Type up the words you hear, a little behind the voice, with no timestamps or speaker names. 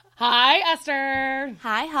Hi, Esther.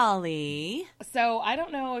 Hi, Holly. So I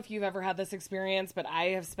don't know if you've ever had this experience, but I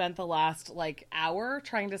have spent the last hour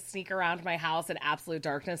trying to sneak around my house in absolute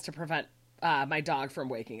darkness to prevent my dog from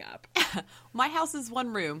waking up. My house is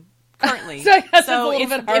one room currently, so I guess so it's a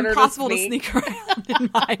little bit harder impossible to to sneak around in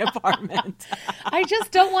my apartment. I just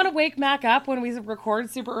don't want to wake Mac up when we record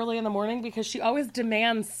super early in the morning because she always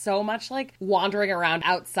demands so much wandering around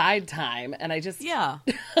outside time, and I just She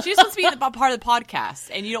just wants to be a part of the podcast,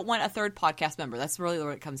 and you don't want a third podcast member. That's really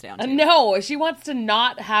what it comes down to. No, she wants to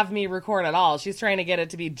not have me record at all. She's trying to get it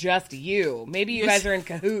to be just you. Maybe you guys are in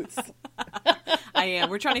cahoots. I am.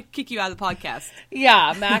 We're trying to kick you out of the podcast.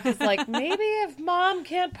 Yeah, Mac is like, maybe if Mom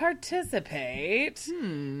can't participate.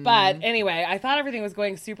 But anyway, I thought everything was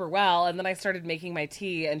going super well, and then I started making my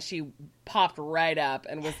tea, and she popped right up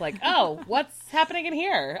and was like, oh, what's happening in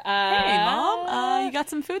here? Hey, Mom, you got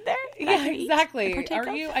some food there? Yeah, exactly.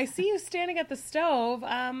 Are you? I see you standing at the stove.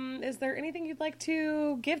 Is there anything you'd like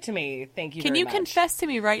to give to me? Thank you. Can very you much. confess to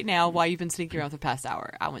me right now why you've been sneaking around for the past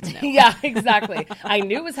hour? I want to know. Yeah, exactly. I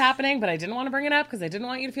knew it was happening, but I didn't want to bring it up because I didn't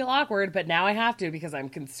want you to feel awkward. But now I have to because I'm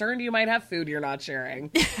concerned you might have food you're not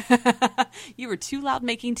sharing. You were too loud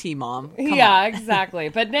making tea, Mom. Come Yeah, on. Exactly.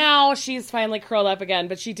 But now she's finally curled up again.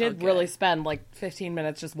 But she did really spend 15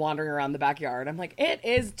 minutes just wandering around the backyard. I'm like, it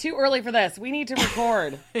is too early for this. We need to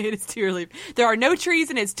record. It is too early. There are no trees,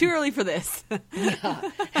 and it's too early for this.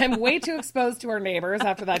 I'm way too exposed to our neighbors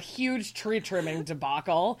after that huge tree trimming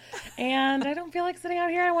debacle. And I don't feel like sitting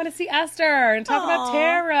out here. I want to see Esther and talk about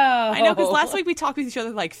tarot. I know, because last week we talked with each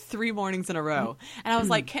other 3 mornings in a row. And I was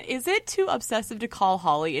like, is it too obsessive to call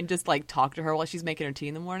Holly and just talk to her while she's making her tea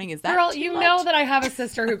in the morning? Is that Girl, too you much? know that I have a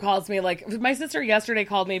sister who calls me my sister yesterday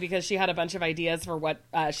called me because she had a bunch of ideas for what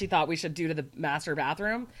she thought we should do to the master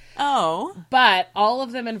bathroom. Oh. But all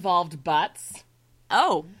of them involved butts.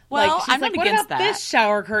 Oh. Well, she's I'm not what against about that. this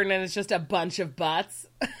shower curtain and it's just a bunch of butts?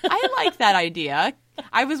 I like that idea.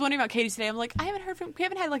 I was wondering about Katie today. I'm like, we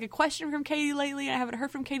haven't had a question from Katie lately, and I haven't heard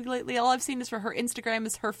from Katie lately. All I've seen is for her Instagram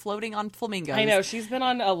is her floating on flamingos. I know, she's been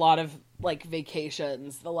on a lot of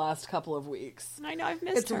vacations the last couple of weeks. I know, I've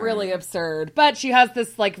missed her. It's really absurd. But she has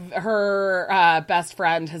this her best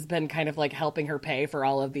friend has been kind of helping her pay for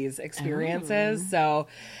all of these experiences. So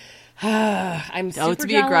I'm super to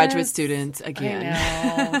be jealous. a graduate student again.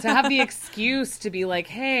 I know. To have the excuse to be like,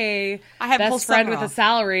 hey, I have best friend summer with a off.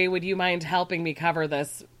 salary, would you mind helping me cover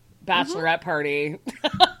this bachelorette party?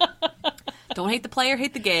 Don't hate the player,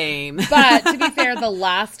 hate the game. But to be fair, the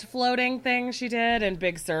last floating thing she did in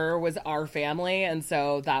Big Sur was our family, and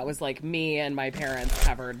so that was me and my parents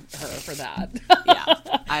covered her for that.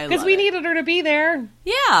 Yeah, Because we needed her to be there.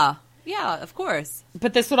 Yeah, of course.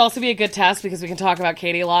 But this would also be a good test because we can talk about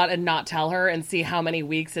Katie a lot and not tell her and see how many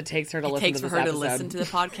weeks it takes her to listen to this episode. to listen to the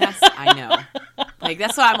podcast. I know.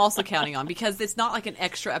 That's what I'm also counting on, because it's not an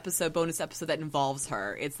extra episode, bonus episode that involves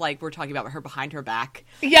her. It's we're talking about her behind her back.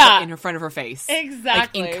 Yeah. In her front of her face.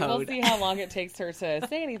 Exactly. In code. We'll see how long it takes her to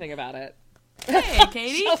say anything about it. Hey,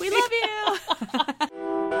 Katie, we love you.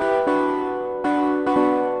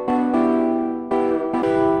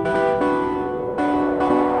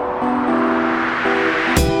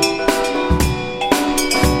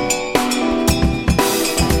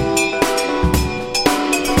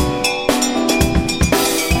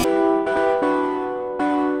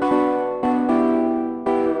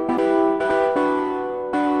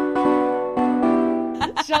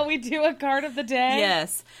 Shall we do a card of the day?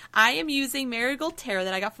 Yes. I am using Marigold Tarot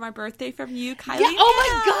that I got for my birthday from you, Kylie. Yeah,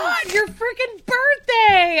 oh my God, your freaking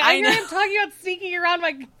birthday! I hear know. him talking about sneaking around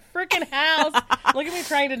my freaking house. Look at me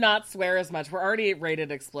trying to not swear as much. We're already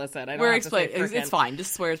rated explicit. I don't We're have to say explicit. It's frickin'. fine.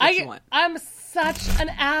 Just swear as much as you want. I'm such an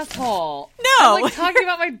asshole. No. I'm talking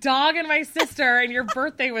about my dog and my sister, and your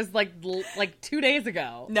birthday was like 2 days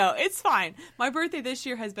ago. No, it's fine. My birthday this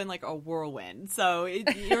year has been a whirlwind, so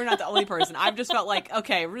you're not the only person. I've just felt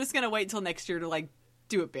okay, we're just going to wait until next year to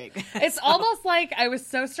do it big. It's almost like I was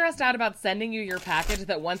so stressed out about sending you your package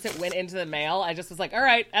that once it went into the mail, I just was like, all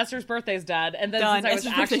right, Esther's birthday's dead. And then Done. since I was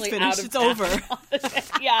Esther's birthday's actually finished. out of It's town-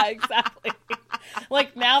 over. Yeah, exactly.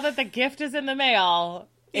 Now that the gift is in the mail,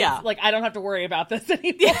 Yeah. I don't have to worry about this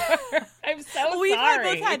anymore. I'm so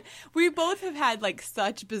sorry. We both have had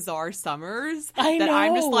such bizarre summers I that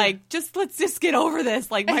I'm just know. let's just get over this.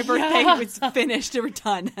 My birthday was finished and we're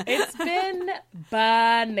done. It's been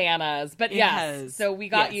bananas. But yes, has. so we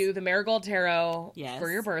got Yes. you the Marigold Tarot Yes. for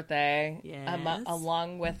your birthday, Yes.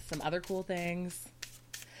 along with some other cool things.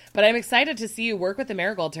 But I'm excited to see you work with the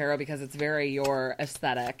Marigold Tarot because it's very your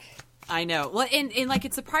aesthetic. I know. Well, and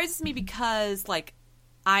it surprises me because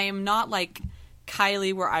I am not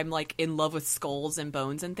Kylie where I'm like in love with skulls and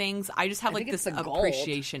bones and things. I just have like think this it's the gold.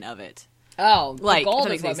 appreciation of it. Oh, Like, the if gold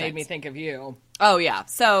that is makes any what made sense. me think of you. Oh yeah.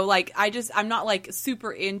 So like I'm not like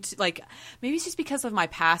super into like maybe it's just because of my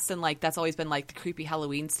past and like that's always been like the creepy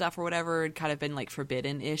Halloween stuff or whatever and kind of been like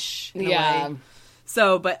forbidden-ish in a way.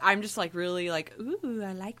 So, but I'm just like really like, ooh,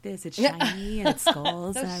 I like this. It's shiny and it's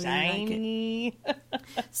skulls. So and I really like it. shiny.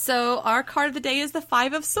 So our card of the day is the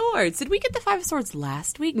Five of Swords. Did we get the Five of Swords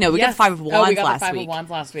last week? No, we got Yes. the Five of Wands Oh, we got last the Five week. of Wands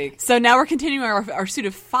last week. So now we're continuing our suit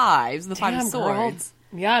of fives, the Five Damn, of girl. Swords.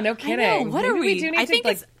 Yeah, no kidding. know. What Maybe are we? do I need to think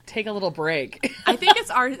like it's- take a little break. I think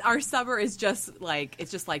it's our summer is just like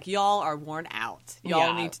y'all are worn out.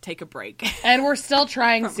 Y'all Yeah. need to take a break. And we're still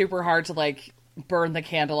trying super hard to like burn the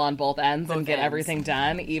candle on both ends and Both get ends. everything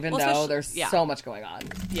done, even Well, though especially- there's yeah. so much going on.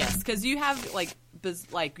 Yes, because you have like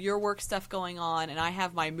your work stuff going on, and I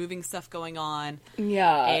have my moving stuff going on,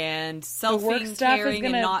 Yeah. and the work selfing, stuff is caring,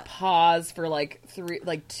 and gonna not. pause for like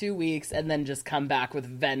 2 weeks and then just come back with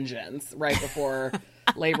vengeance right before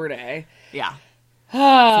Labor Day. Yeah.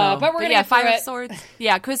 But we're gonna yeah, get through Five of it. Swords.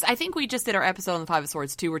 Yeah, because I think we just did our episode on the Five of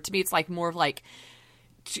Swords too, where to me it's like more of like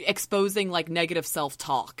exposing like negative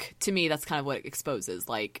self-talk. To me, that's kind of what it exposes.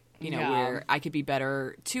 Like, Yeah. where I could be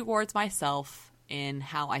better towards myself in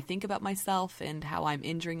how I think about myself and how I'm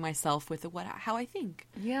injuring myself with how I think.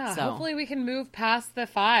 Yeah, So, hopefully we can move past the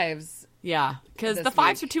fives. yeah, because this the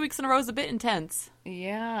fives week. for 2 weeks in a row is a bit intense.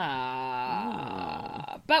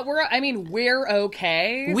 Yeah. But we're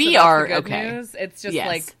okay. So We that's are the good okay. News. It's just Yes.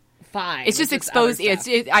 like fine. It's just other exposing.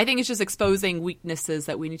 stuff. I think it's just exposing weaknesses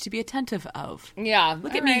that we need to be attentive of. Yeah.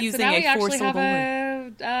 Look All at me right, using so now a we actually have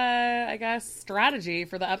four-syllable I guess, strategy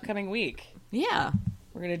for the upcoming week. Yeah,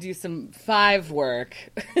 We're gonna do some five work.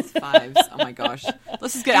 fives. Oh my gosh,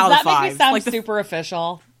 let's just get Does out that of fives. make me sound Like super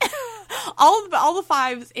official? all the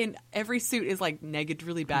fives in every suit is like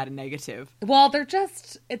really bad and negative Well,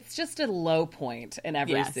 it's just a low point in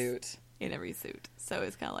every Yes. suit. in every suit. So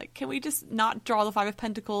it's kind of like, can we just not draw the Five of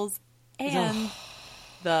Pentacles and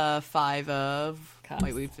the Five of Cups.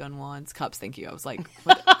 Wait, we've done Wands. Cups. Thank you. I was like,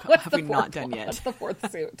 what have we not done What's yet? the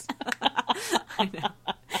fourth suit? I know.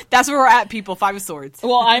 That's where we're at, people. Five of Swords.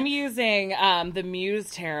 Well, I'm using the Muse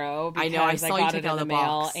Tarot I because know, I I saw you got take it out in the the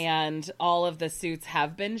mail, box. and all of the suits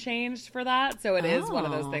have been changed for that. So it is one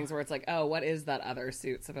of those Oh. things where it's like, oh, what is that other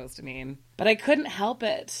suit supposed to mean? But I couldn't help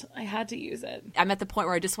it. I had to use it. I'm at the point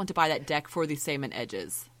where I just want to buy that deck for the Salmon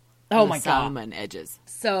edges. Oh The my god, Salmon edges.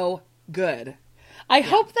 so good. I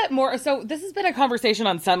hope that more. So this has been a conversation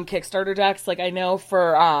on some Kickstarter decks. Like I know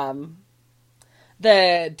for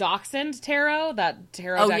the Dachshund Tarot, that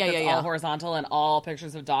tarot Oh, deck yeah, that's yeah, yeah. all horizontal and all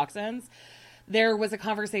pictures of dachshunds. There was a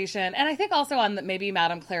conversation, and I think also on maybe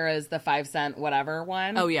Madame Clara's the 5 cent whatever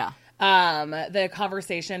one. Oh yeah. The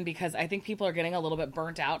conversation, because I think people are getting a little bit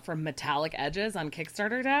burnt out from metallic edges on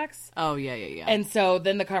Kickstarter decks. Oh yeah, yeah, yeah. And so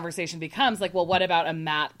then the conversation becomes like, well, what about a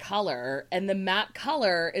matte color? And the matte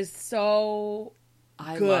color is so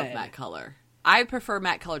I good. love matte color. I prefer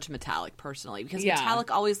matte color to metallic personally because Yeah. metallic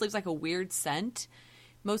always leaves like a weird scent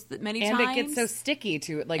many and times. it gets so sticky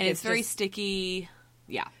to it. Like and it's very just- sticky.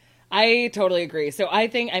 Yeah. I totally agree. So I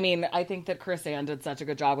think that Chris Ann did such a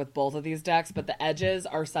good job with both of these decks, but the edges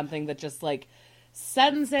are something that just like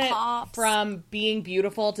sends it Pops. from being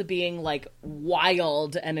beautiful to being like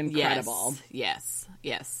wild and incredible. Yes.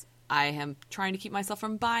 Yes. I am trying to keep myself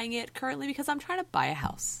from buying it currently because I'm trying to buy a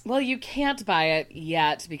house. Well, you can't buy it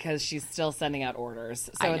yet because she's still sending out orders.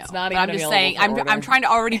 So I know. it's not But even I'm just available saying, for order. I'm trying to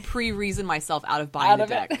already pre-reason myself out of buying Out the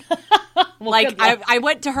of it. deck. Well, Like good luck. I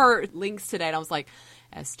went to her links today and I was like,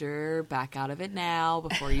 Esther, back out of it now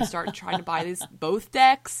before you start trying to buy these both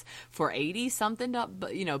decks for 80 something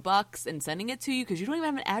bucks and sending it to you because you don't even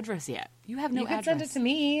have an address yet. You have no You can address. send it to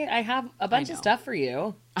me. I have a bunch of know. stuff for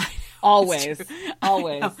you. I know, Always. it's true.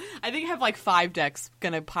 Always. I think I have like 5 decks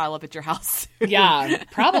gonna pile up at your house soon. Yeah,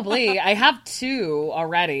 probably. I have 2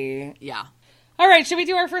 already. Yeah. All right, should we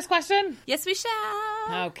do our first question? Yes, we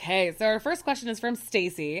shall. Okay, so our first question is from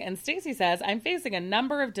Stacy, and Stacy says, I'm facing a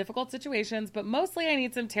number of difficult situations, but mostly I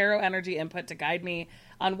need some tarot energy input to guide me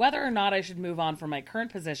on whether or not I should move on from my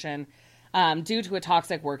current position due to a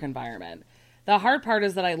toxic work environment. The hard part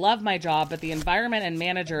is that I love my job, but the environment and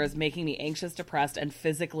manager is making me anxious, depressed, and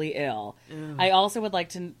physically ill. I also would like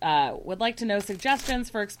to know suggestions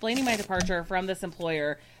for explaining my departure from this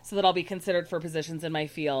employer so that I'll be considered for positions in my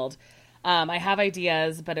field. I have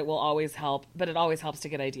ideas, but it always helps to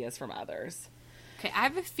get ideas from others. Okay, I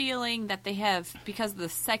have a feeling that they have, because of the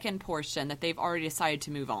second portion, that they've already decided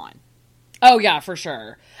to move on. Oh, yeah, for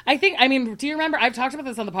sure. I mean, do you remember, I've talked about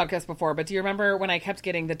this on the podcast before, but do you remember when I kept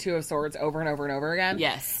getting the Two of Swords over and over and over again?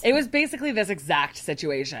 Yes. It was basically this exact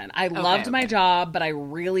situation. I loved my job, but I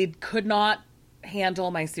really could not handle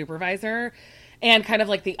my supervisor and kind of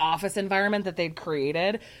like the office environment that they'd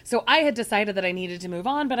created. So I had decided that I needed to move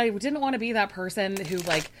on, but I didn't want to be that person who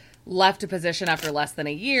like left a position after less than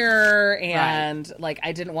a year. And like,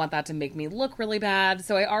 I didn't want that to make me look really bad.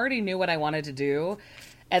 So I already knew what I wanted to do.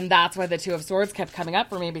 And that's why the Two of Swords kept coming up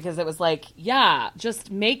for me, because it was like, yeah, just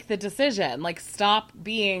make the decision. Like, stop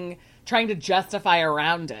trying to justify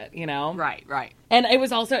around it, you know? Right. And it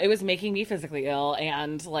was making me physically ill.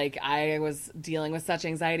 And like, I was dealing with such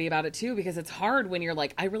anxiety about it too, because it's hard when you're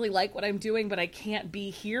like, I really like what I'm doing, but I can't be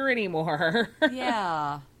here anymore.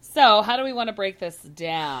 Yeah. So how do we want to break this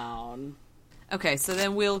down? Okay, so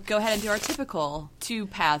then we'll go ahead and do our typical 2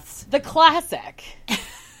 paths. The classic.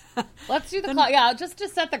 Let's do the just to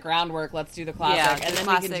set the groundwork. Let's do the classic, and then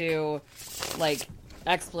we can do like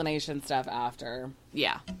explanation stuff after.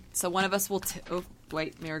 Yeah. So one of us will. Oh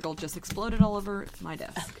wait, Marigold just exploded all over my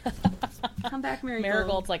desk. Come back, Marigold.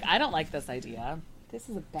 Marigold's like, I don't like this idea. This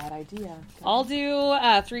is a bad idea. I'll do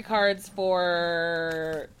 3 cards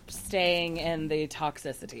for staying in the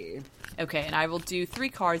toxicity. Okay, and I will do 3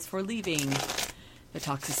 cards for leaving the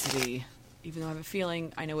toxicity. Even though I have a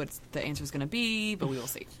feeling I know what the answer is going to be, but we will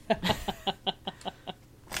see.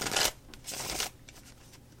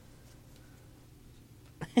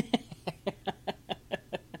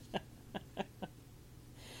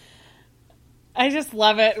 I just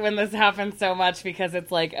love it when this happens so much, because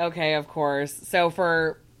it's like, okay, of course. So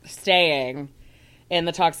for staying in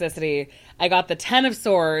the toxicity, I got the 10 of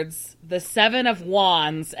Swords, the 7 of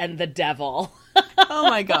Wands, and the Devil. Oh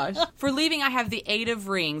my gosh. For leaving, I have the 8 of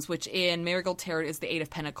Rings, which in Marigold Tarot is the 8 of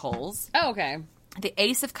Pentacles. Oh, okay. The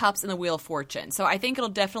Ace of Cups and the Wheel of Fortune. So I think it'll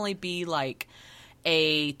definitely be like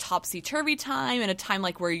a topsy-turvy time, and a time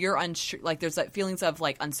like where you're unsure, like there's like feelings of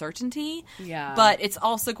like uncertainty. Yeah. But it's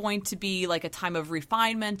also going to be like a time of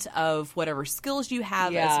refinement of whatever skills you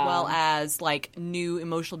have, as well as like new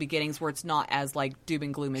emotional beginnings where it's not as like doom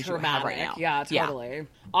and gloom as you have right now. Yeah, totally. Yeah.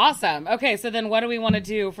 Awesome. Okay, so then what do we want to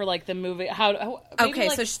do for like the movie? Okay,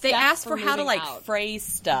 like, so they asked for how to like out. phrase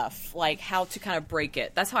stuff, like how to kind of break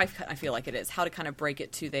it. That's how I feel like it is. How to kind of break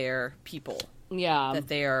it to their people. Yeah. That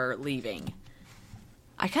they are leaving.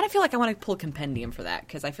 I kind of feel like I want to pull Compendium for that,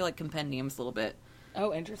 because I feel like Compendium's a little bit...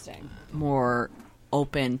 Oh, interesting. ...more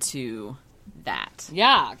open to that.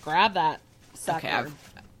 Yeah, grab that sucker. Okay, I'm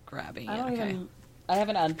grabbing it. I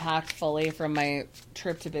haven't unpacked fully from my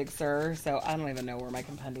trip to Big Sur, so I don't even know where my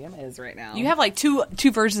Compendium is right now. You have like two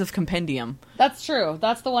versions of Compendium. That's true.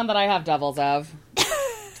 That's the one that I have doubles of.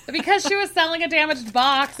 Because she was selling a damaged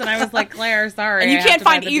box, and I was like, Claire, sorry. And you can't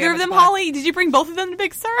find either of them, box. Holly? Did you bring both of them to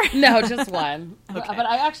Big Sur? No, just one. Okay. But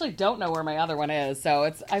I actually don't know where my other one is,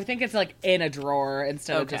 so I think it's like in a drawer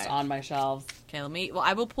instead of just on my shelves. Okay,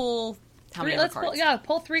 I will pull how many cards?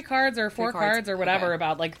 Pull 3 cards or 4 cards or whatever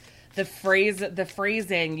about like the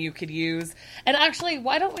phrasing you could use. And actually,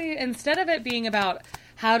 why don't we, instead of it being about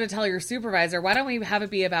how to tell your supervisor, why don't we have it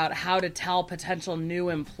be about how to tell potential new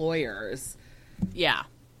employers? Yeah.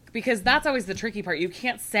 Because that's always the tricky part. You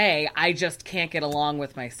can't say, I just can't get along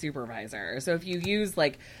with my supervisor. So if you use,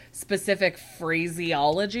 like, specific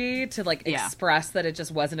phraseology to, like, express that it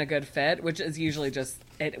just wasn't a good fit, which is usually just,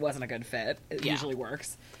 it wasn't a good fit. It usually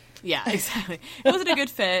works. Yeah, exactly. It wasn't a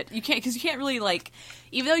good fit. You can't really, like,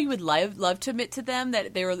 even though you would love to admit to them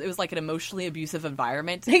that it was like an emotionally abusive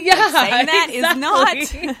environment. Yeah, like, saying that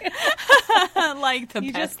exactly. is not like the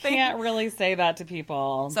you best thing. You just can't really say that to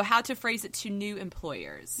people. So how to phrase it to new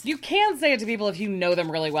employers? You can say it to people if you know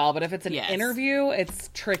them really well, but if it's an interview,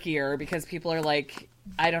 it's trickier because people are like,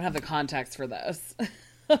 I don't have the context for this.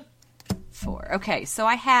 4. Okay, so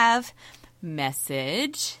I have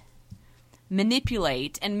message.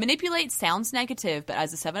 Manipulate. And manipulate sounds negative, but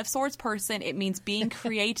as a 7 of Swords person, it means being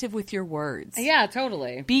creative with your words. Yeah,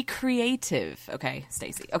 totally. Be creative. Okay,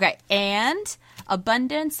 Stacey. Okay, and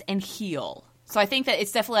abundance and heal. So I think that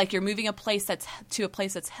it's definitely like you're moving a place that's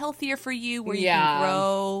healthier for you, where you can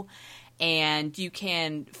grow and you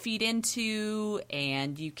can feed into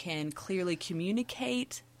and you can clearly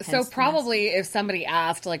communicate. So probably if somebody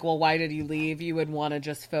asked, like, well, why did you leave? You would want to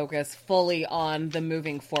just focus fully on the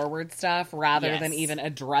moving forward stuff rather than even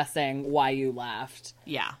addressing why you left.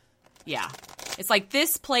 Yeah. Yeah. It's like,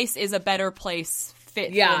 this place is a better place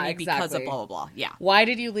fit for me because of blah, blah, blah. Yeah. Why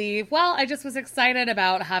did you leave? Well, I just was excited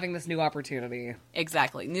about having this new opportunity.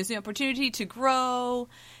 Exactly. This new opportunity to grow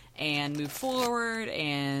and move forward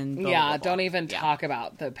and blah, yeah, blah, blah, blah. Don't even talk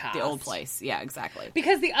about the past. The old place. Yeah, exactly.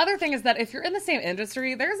 Because the other thing is that if you're in the same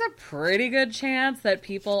industry, there's a pretty good chance that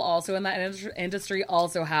people also in that industry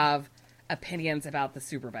also have opinions about the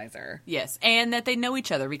supervisor. Yes, and that they know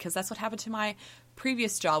each other, because that's what happened to my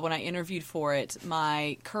previous job when I interviewed for it.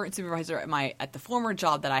 My current supervisor at the former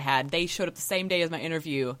job that I had, they showed up the same day as my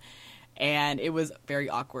interview. And it was very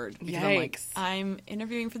awkward because I'm like, I'm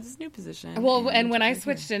interviewing for this new position. Well, and when I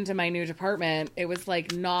switched into my new department, it was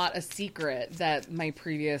like not a secret that my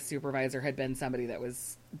previous supervisor had been somebody that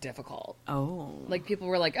was difficult. Oh. Like people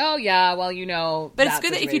were like, oh yeah, well, you know. But it's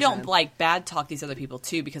good that if you don't like bad talk these other people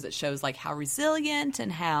too, because it shows like how resilient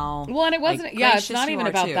and how. Well, and it wasn't, like, it's not even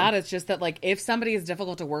about that. It's just that like if somebody is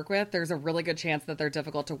difficult to work with, there's a really good chance that they're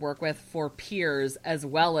difficult to work with for peers as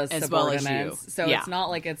well as subordinates. Well as you. So it's not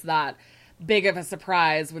like it's that big of a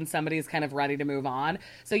surprise when somebody's kind of ready to move on.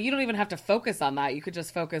 So you don't even have to focus on that. You could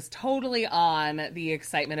just focus totally on the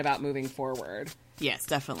excitement about moving forward. Yes,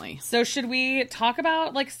 definitely. So should we talk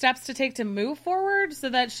about like steps to take to move forward so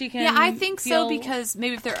that she can I think so, because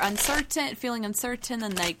maybe if they're feeling uncertain,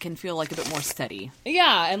 then they can feel like a bit more steady.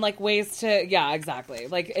 Yeah, and like ways to, exactly.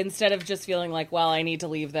 Like instead of just feeling like, well, I need to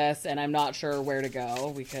leave this and I'm not sure where to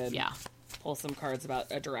go, we could pull some cards about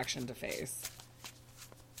a direction to face.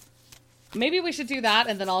 Maybe we should do that,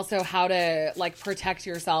 and then also how to like protect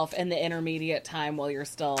yourself in the intermediate time while you're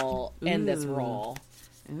still in this role.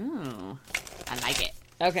 Ooh, I like it.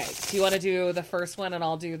 Okay, do you want to do the first one, and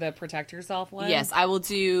I'll do the protect yourself one? Yes, I will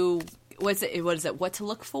do. What is it? What to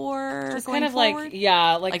look for? Just going kind of forward?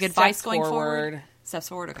 like advice going forward. Steps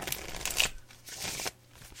forward. Okay.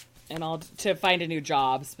 And I'll to find a new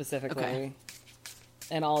job specifically, okay.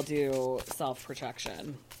 And I'll do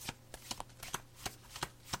self-protection.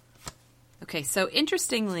 Okay, so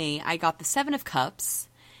interestingly, I got the 7 of Cups,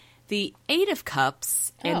 the 8 of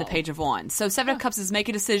Cups, and the Page of Wands. So 7 of Cups is make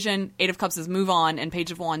a decision, 8 of Cups is move on, and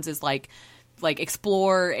Page of Wands is like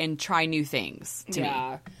explore and try new things to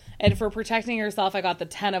me. And for protecting yourself, I got the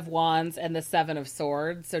 10 of Wands and the 7 of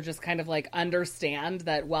Swords. So just kind of like understand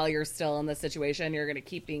that while you're still in this situation, you're going to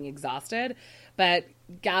keep being exhausted, but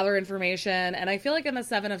gather information. And I feel like in the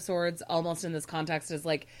 7 of Swords, almost in this context, is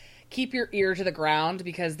like, keep your ear to the ground,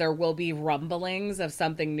 because there will be rumblings of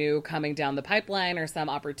something new coming down the pipeline or some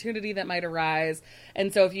opportunity that might arise.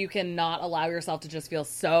 And so if you can not allow yourself to just feel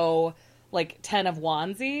so like 10 of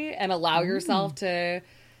Wandsy and allow yourself to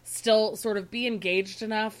still sort of be engaged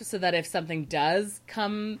enough so that if something does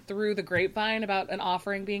come through the grapevine about an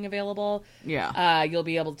offering being available, you'll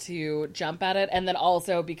be able to jump at it. And then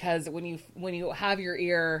also because when you have your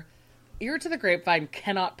ear to the grapevine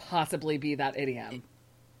cannot possibly be that idiom.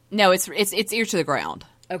 No, it's ear to the ground.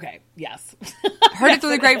 Okay, yes. Heard it through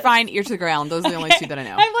the grapevine, ear to the ground. Those are the only two that I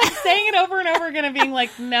know. I'm like saying it over and over again and being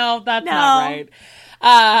like, no, that's not right.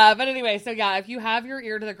 But anyway, so if you have your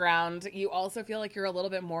ear to the ground, you also feel like you're a little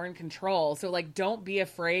bit more in control. So like, don't be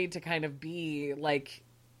afraid to kind of be like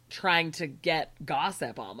trying to get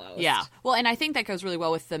gossip almost. Yeah. Well, and I think that goes really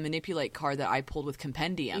well with the manipulate card that I pulled with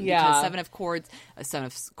Compendium. Yeah. Because Seven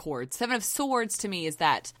of Swords to me is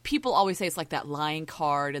that people always say it's like that lying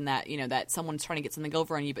card and that, that someone's trying to get something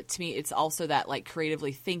over on you. But to me, it's also that like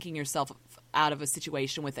creatively thinking yourself out of a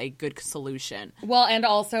situation with a good solution. Well, and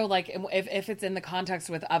also like if it's in the context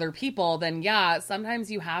with other people, then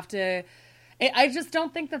sometimes you have to. I just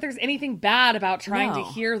don't think that there's anything bad about trying to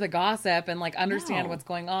hear the gossip and like understand what's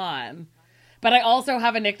going on. But I also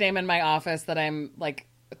have a nickname in my office that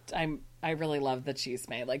I really love the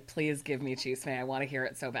Chisme. Like, please give me Chisme. I want to hear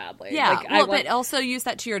it so badly. Yeah, but also use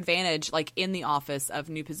that to your advantage, like in the office of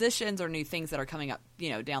new positions or new things that are coming up,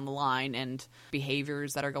 down the line and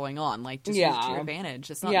behaviors that are going on. Like, just use it to your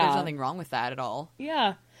advantage. It's not. There's nothing wrong with that at all.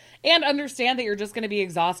 Yeah. And understand that you're just going to be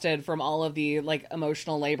exhausted from all of the like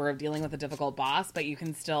emotional labor of dealing with a difficult boss, but you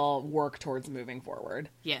can still work towards moving forward.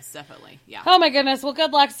 Yes, definitely. Yeah. Oh my goodness. Well,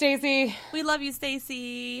 good luck, Stacey. We love you,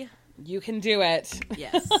 Stacey. You can do it.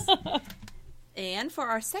 Yes. And for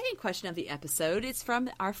our second question of the episode, it's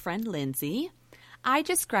from our friend Lindsay. I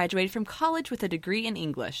just graduated from college with a degree in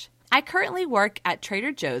English. I currently work at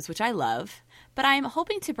Trader Joe's, which I love, but I am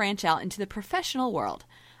hoping to branch out into the professional world.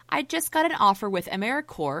 I just got an offer with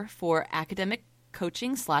AmeriCorps for academic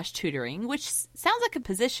coaching/tutoring, which sounds like a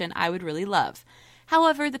position I would really love.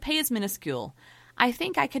 However, the pay is minuscule. I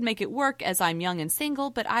think I could make it work as I'm young and single,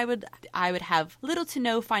 but I would have little to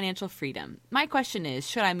no financial freedom. My question is,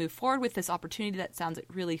 should I move forward with this opportunity that sounds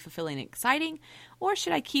really fulfilling and exciting, or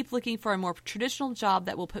should I keep looking for a more traditional job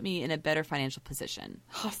that will put me in a better financial position?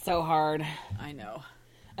 Oh, so hard. I know.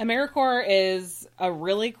 AmeriCorps is a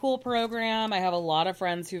really cool program. I have a lot of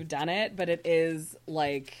friends who've done it, but it is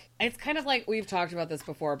like, it's kind of like, we've talked about this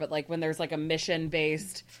before, but like when there's like a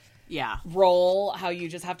mission-based role, how you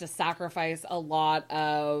just have to sacrifice a lot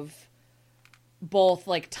of both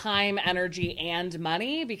like time, energy, and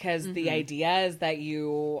money, because the idea is that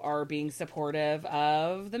you are being supportive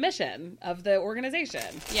of the mission of the organization.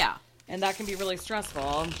 Yeah. And that can be really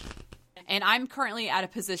stressful. And I'm currently at a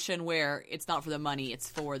position where it's not for the money, it's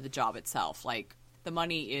for the job itself. Like, the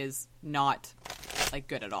money is not, like,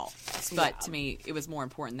 good at all. But to me, it was more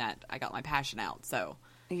important that I got my passion out. So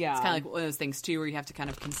it's kind of like one of those things, too, where you have to kind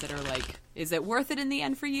of consider, like, is it worth it in the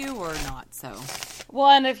end for you or not? So, well,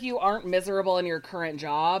 and if you aren't miserable in your current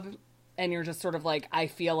job and you're just sort of like, I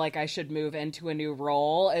feel like I should move into a new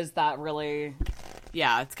role, is that really...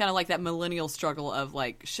 Yeah, it's kind of like that millennial struggle of,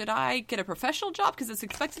 like, should I get a professional job because it's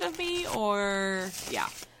expected of me, or... Yeah.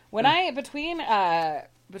 When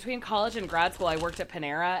between college and grad school, I worked at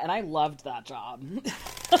Panera, and I loved that job.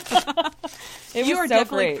 You are so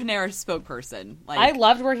definitely great. Panera's spokesperson. Like, I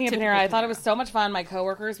loved working at Panera. I thought it was so much fun. My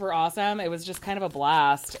coworkers were awesome. It was just kind of a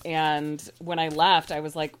blast. And when I left, I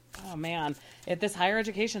was like, oh, man, if this higher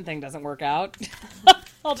education thing doesn't work out...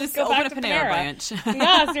 I'll just go back to Panera branch.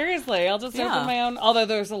 Yeah, seriously. I'll just open my own. Although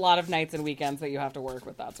there's a lot of nights and weekends that you have to work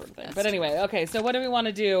with that sort of thing. That's but anyway, true. Okay. So what do we want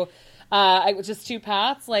to do? Just two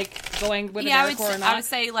paths, like going with AmeriCorps or not? I would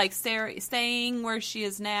say like staying where she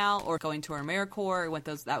is now, or going to her AmeriCorps, what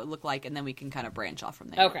that would look like, and then we can kind of branch off from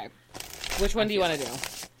there. Okay. Which one do you want to do?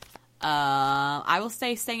 I will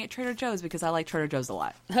staying at Trader Joe's because I like Trader Joe's a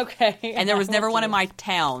lot. Okay. And there was never one in my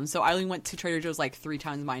town, so I only went to Trader Joe's like 3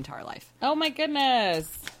 times in my entire life. Oh my goodness.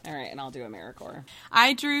 All right, and I'll do AmeriCorps.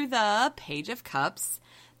 I drew the Page of Cups,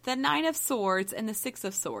 the 9 of Swords, and the 6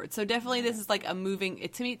 of Swords. So definitely this is like a moving,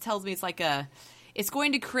 to me it tells me it's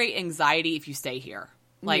going to create anxiety if you stay here.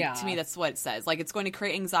 Like, to me, that's what it says. Like, it's going to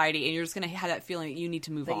create anxiety, and you're just going to have that feeling that you need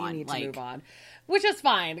to move on. You need to move on. Which is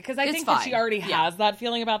fine, because I think that she already has that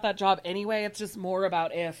feeling about that job anyway. It's just more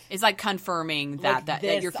about if... It's like confirming that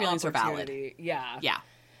your feelings are valid. Yeah. Yeah.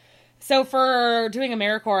 So for doing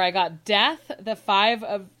AmeriCorps, I got Death, the 5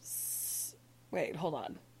 of... Wait, hold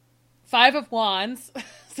on. 5 of Wands.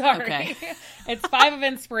 Sorry. Okay. It's 5 of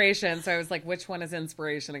Inspiration, so I was like, which one is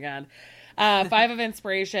Inspiration again? 5 of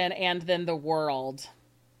Inspiration, and then the World.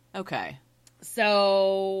 Okay.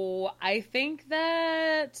 So I think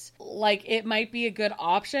that like it might be a good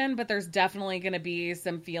option, but there's definitely going to be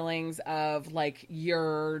some feelings of like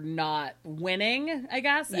you're not winning, I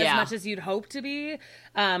guess, as much as you'd hope to be.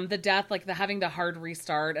 The death, like the having the hard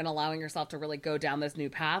restart and allowing yourself to really go down this new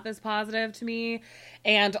path is positive to me.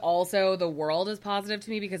 And also the World is positive to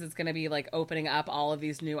me because it's going to be like opening up all of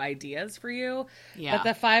these new ideas for you. Yeah. But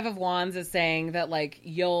the 5 of Wands is saying that like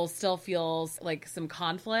you'll still feel like some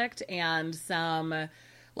conflict and some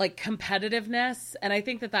like competitiveness. And I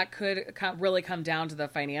think that could really come down to the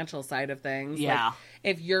financial side of things. Yeah. Like,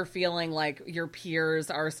 if you're feeling like your peers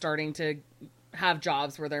are starting to have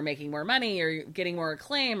jobs where they're making more money or getting more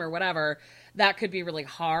acclaim or whatever, that could be really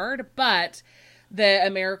hard. But the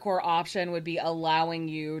AmeriCorps option would be allowing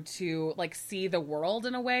you to like see the world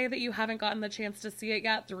in a way that you haven't gotten the chance to see it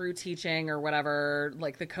yet through teaching or whatever,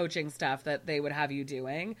 like the coaching stuff that they would have you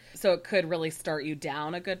doing. So it could really start you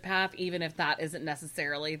down a good path, even if that isn't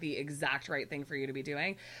necessarily the exact right thing for you to be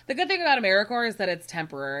doing. The good thing about AmeriCorps is that it's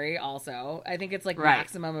temporary also. I think it's like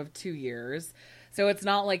maximum of 2 years. So it's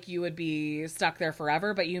not like you would be stuck there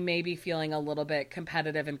forever, but you may be feeling a little bit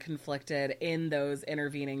competitive and conflicted in those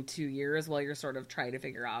intervening 2 years while you're sort of trying to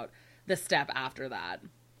figure out the step after that.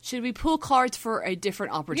 Should we pull cards for a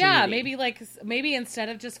different opportunity? Yeah, maybe instead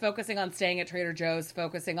of just focusing on staying at Trader Joe's,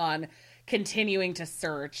 focusing on continuing to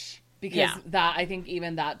search. Because that, I think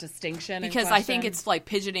even that distinction. Because I think it's like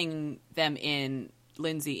pigeoning them in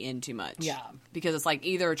Lindsay in too much. Yeah. Because it's like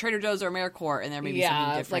either Trader Joe's or AmeriCorps, and there may be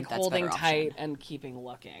something different. It's like holding tight and keeping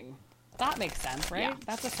looking. That makes sense, right? Yeah.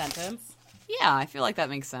 That's a sentence. Yeah, I feel like that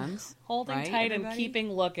makes sense. Holding tight and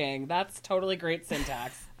keeping looking. That's totally great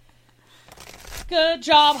syntax. Good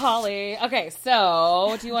job, Holly. Okay,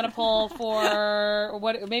 so do you want to pull for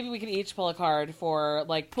what? Maybe we can each pull a card for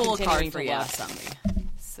like pull a card for something.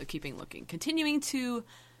 So keeping looking, continuing to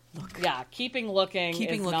look. Yeah, keeping looking.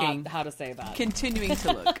 Keeping looking. Not how to say that. Continuing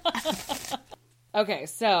to look. Okay,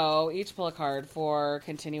 so each pull a card for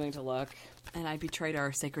continuing to look. And I betrayed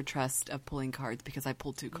our sacred trust of pulling cards because I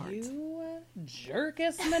pulled 2 cards. You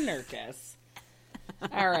jerkus manurkus.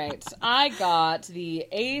 All right, I got the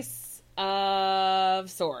Ace of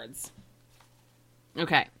Swords.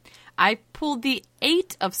 Okay. I pulled the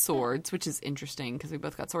 8 of Swords, which is interesting because we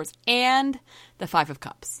both got swords, and the 5 of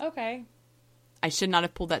Cups. Okay. I should not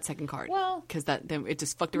have pulled that second card. Well, because then it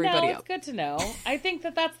just fucked everybody up. It's good to know. I think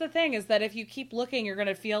that's the thing, is that if you keep looking, you're going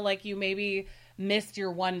to feel like you maybe missed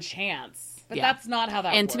your one chance. But that's not how that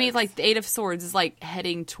works. And to me, like, the Eight of Swords is, like,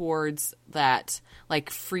 heading towards that, like,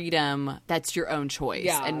 freedom that's your own choice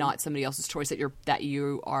and not somebody else's choice that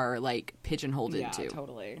you are, like, pigeonholed into. Yeah,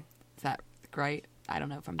 totally. Is that right? I don't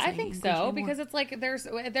know if I'm saying I think so, because it's like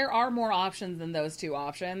there are more options than those two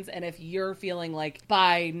options. And if you're feeling like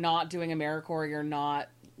by not doing AmeriCorps, you're not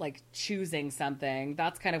like choosing something,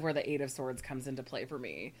 that's kind of where the Eight of Swords comes into play for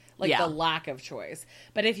me. Like the lack of choice.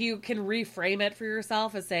 But if you can reframe it for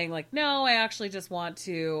yourself as saying like, no, I actually just want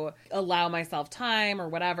to allow myself time or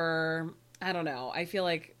whatever. I don't know. I feel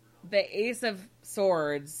like the Ace of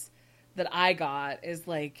Swords that I got is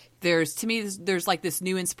like, there's like this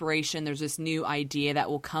new inspiration. There's this new idea that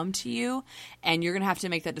will come to you, and you're going to have to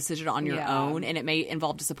make that decision on your own. And it may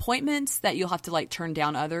involve disappointments that you'll have to like turn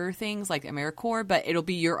down other things like AmeriCorps, but it'll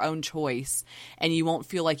be your own choice. And you won't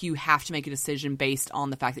feel like you have to make a decision based on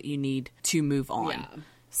the fact that you need to move on. Yeah,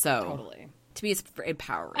 so totally. To me, it's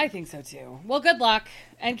empowering. I think so too. Well, good luck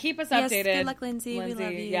and keep us updated. Yes, good luck, Lindsay. We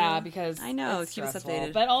love you. Yeah, because I know it's keep us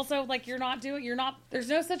updated. But also, like, there's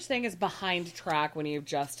no such thing as behind track when you've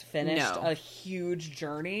just finished a huge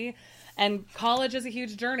journey. And college is a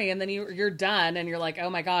huge journey, and then you're done, and you're like, oh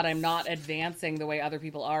my god, I'm not advancing the way other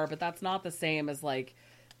people are. But that's not the same as like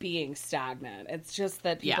being stagnant. It's just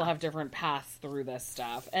that people have different paths through this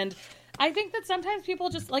stuff. And I think that sometimes people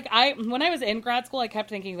just, like, when I was in grad school, I kept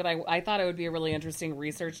thinking that I thought it would be a really interesting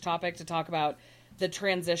research topic to talk about the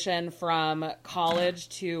transition from college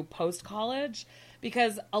to post-college,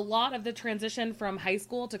 because a lot of the transition from high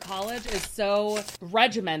school to college is so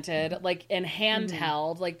regimented, like, and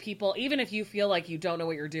handheld. Like, people, even if you feel like you don't know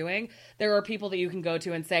what you're doing, there are people that you can go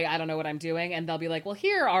to and say, I don't know what I'm doing, and they'll be like, well,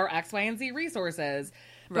 here are X, Y, and Z resources.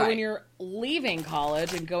 But when you're leaving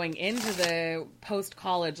college and going into the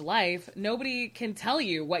post-college life, nobody can tell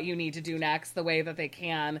you what you need to do next the way that they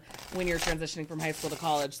can when you're transitioning from high school to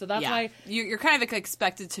college. So that's why you're kind of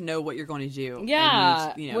expected to know what you're going to do.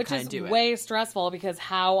 Yeah, and which is way stressful, because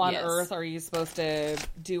how on earth are you supposed to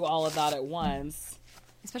do all of that at once?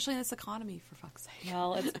 Especially in this economy, for fuck's sake.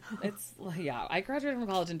 Well, it's I graduated from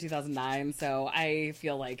college in 2009, so I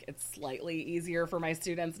feel like it's slightly easier for my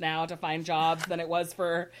students now to find jobs than it was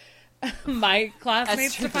for my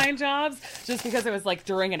classmates to find jobs, just because it was like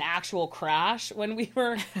during an actual crash when we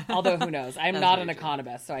were, although who knows, I'm not an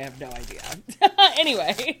economist, so I have no idea.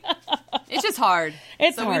 Anyway. It's just hard.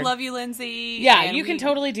 It's hard. We love you, Lindsay. Yeah, you can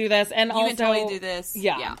totally do this. And you can totally do this.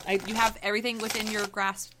 Yeah. You have everything within your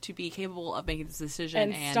grasp to be capable of making this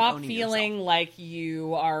decision and stop owning feeling yourself. like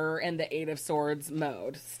you are in the Eight of Swords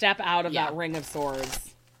mode. Step out of that Ring of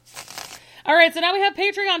Swords. All right, so now we have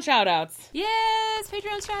Patreon shout-outs. Yes,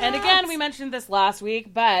 Patreon shout-outs. And again, we mentioned this last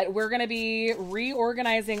week, but we're going to be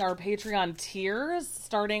reorganizing our Patreon tiers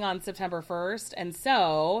starting on September 1st. And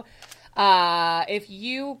so, if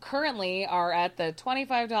you currently are at the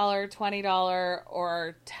 $25, $20,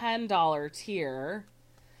 or $10 tier,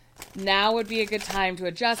 now would be a good time to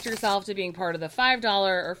adjust yourself to being part of the $5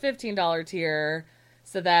 or $15 tier,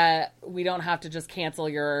 so that we don't have to just cancel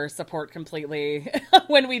your support completely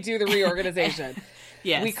when we do the reorganization.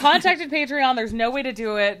 Yes. We contacted Patreon. There's no way to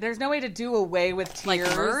do it. There's no way to do away with tiers.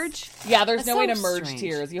 Like merge? Yeah, there's no way to merge strange.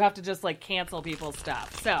 tiers. You have to just like cancel people's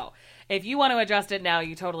stuff. So if you want to adjust it now,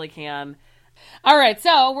 you totally can. All right,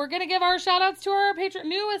 so we're going to give our shout-outs to our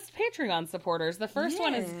newest Patreon supporters. The first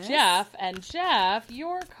one is Jeff. And Jeff,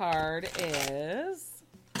 your card is...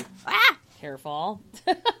 Careful.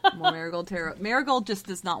 More Marigold Tarot. Marigold just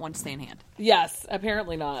does not want to stay in hand. Yes,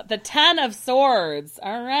 apparently not. The 10 of Swords.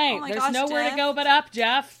 All right. Oh There's gosh, nowhere Jeff. to go but up,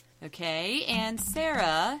 Jeff. Okay, and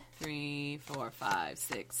Sarah, 3, 4, 5,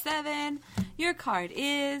 6, 7. Your card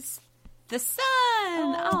is the Sun.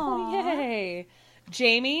 Oh, yay.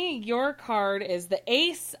 Jamie, your card is the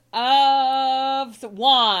Ace of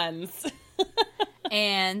Wands.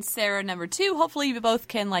 And Sarah, number 2. Hopefully you both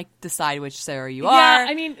can like decide which Sarah you are. Yeah,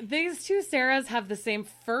 I mean, these two Sarahs have the same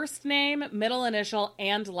first name, middle initial,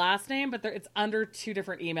 and last name, but it's under 2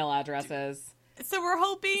 different email addresses. So we're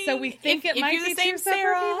hoping. So we think it might be the same 2 separate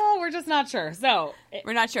Sarah. people. We're just not sure. So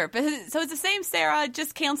we're not sure, but so it's the same Sarah.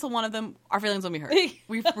 Just cancel one of them. Our feelings won't be hurt.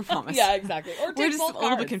 We promise. Yeah, exactly. Or we're just a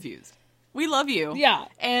little bit confused. We love you. Yeah.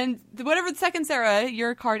 And whatever the second Sarah,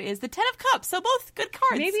 your card is the 10 of Cups. So both good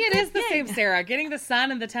cards. Maybe it is the same Sarah. Getting the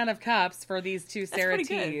Sun and the 10 of Cups for these two Sarah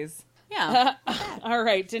T's. Yeah. All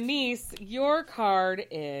right, Denise, your card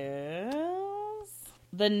is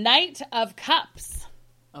the Knight of Cups.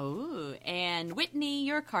 Oh, and Whitney,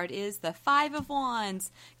 your card is the 5 of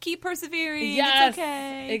Wands. Keep persevering. Yes, it's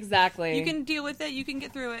okay. Exactly. You can deal with it. You can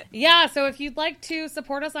get through it. Yeah, so if you'd like to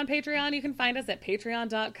support us on Patreon, you can find us at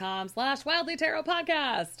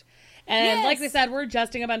patreon.com/wildlytarotpodcast. And like we said, we're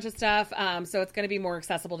adjusting a bunch of stuff, so it's going to be more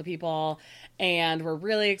accessible to people, and we're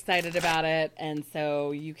really excited about it, and so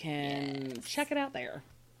you can check it out there.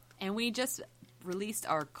 And we just released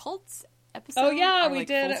our cults episode. Oh yeah, we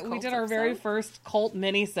did our very first cult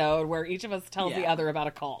mini-sode where each of us tells the other about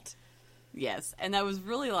a cult. Yes, and that was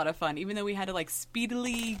really a lot of fun, even though we had to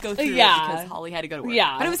speedily go through it because Holly had to go to work.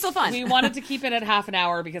 Yeah, but it was still fun. We wanted to keep it at half an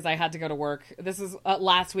hour because I had to go to work. This was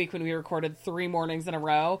last week when we recorded 3 mornings in a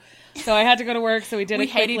row, so I had to go to work. So we did it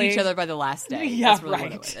quickly. We hated each other by the last day. Yeah, That's really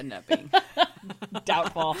what it ended up being.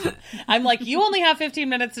 Doubtful. I'm like, you only have 15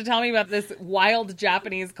 minutes to tell me about this wild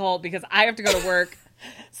Japanese cult because I have to go to work.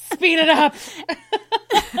 Speed it up.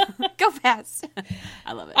 Go fast.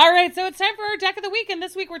 I love it. All right, so it's time for our deck of the week, and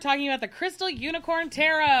this week we're talking about the Crystal Unicorn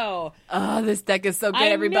Tarot. Oh, this deck is so good,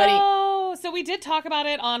 everybody. Know. So we did talk about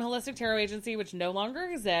it on Holistic Tarot Agency, which no longer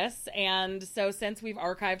exists, and so since we've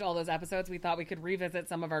archived all those episodes, we thought we could revisit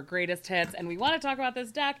some of our greatest hits, and we want to talk about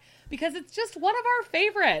this deck because it's just one of our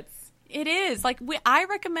favorites. It is. I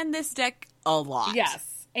recommend this deck a lot.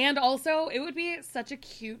 Yes, and also it would be such a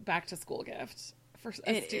cute back-to-school gift. For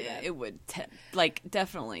a student. It would,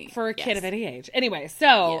 definitely. For a kid of any age. Anyway,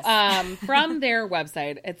 so from their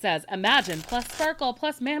website, it says, imagine plus sparkle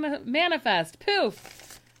plus manifest.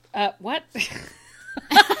 Poof. What?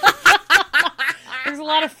 There's a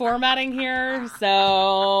lot of formatting here.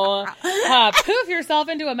 So, poof yourself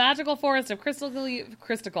into a magical forest of crystal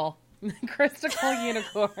unicorns.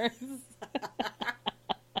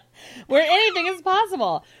 Where anything is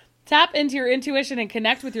possible. Tap into your intuition and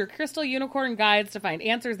connect with your crystal unicorn guides to find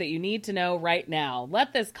answers that you need to know right now.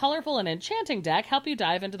 Let this colorful and enchanting deck help you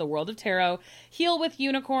dive into the world of tarot, heal with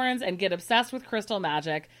unicorns, and get obsessed with crystal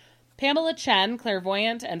magic. Pamela Chen,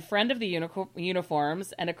 clairvoyant and friend of the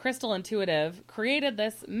uniforms, and a crystal intuitive, created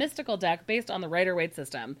this mystical deck based on the Rider-Waite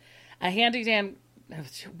system. A handy-dandy...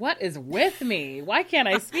 What is with me? Why can't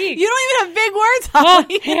I speak? You don't even have big words,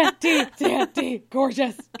 Holly. Handy,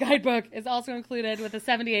 gorgeous guidebook is also included with a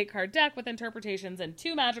 78-card deck with interpretations and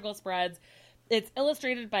 2 magical spreads. It's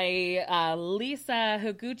illustrated by Lisa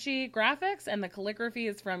Higuchi Graphics, and the calligraphy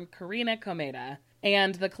is from Karina Komeda.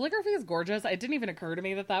 And the calligraphy is gorgeous. It didn't even occur to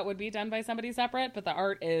me that would be done by somebody separate, but the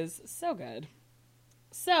art is so good.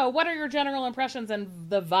 So, what are your general impressions and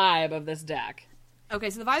the vibe of this deck? Okay,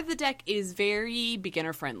 so the vibe of the deck is very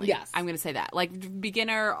beginner-friendly. Yes. I'm going to say that.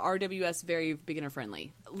 Beginner, RWS, very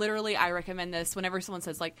beginner-friendly. Literally, I recommend this whenever someone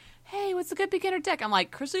says, hey, what's a good beginner deck? I'm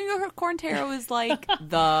like, Crystal Unicorn Tarot is,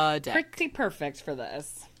 the deck. Pretty perfect for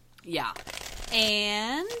this. Yeah.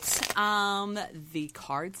 And the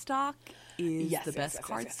cardstock is the best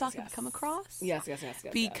cardstock I've come across. Yes.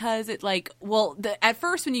 Because it, at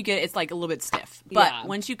first when you get it, it's, a little bit stiff. But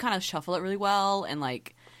once you kind of shuffle it really well and,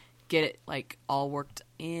 get it all worked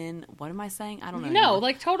in. What am I saying? I don't know.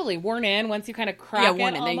 No, totally worn in once you kind of crack it.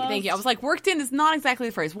 Worn in. Thank you. I was worked in is not exactly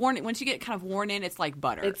the phrase. Worn in, once you get kind of worn in, it's like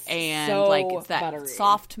butter. It's it's that buttery.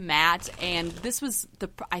 Soft matte. And this was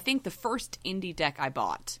I think the first indie deck I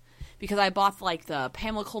bought. Because I bought the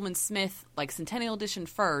Pamela Coleman Smith Centennial Edition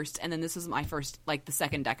first, and then this was my first the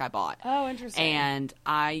second deck I bought. Oh, interesting. And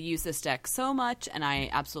I use this deck so much, and I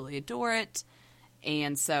absolutely adore it.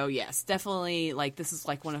 And so, yes, definitely, this is,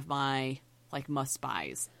 one of my,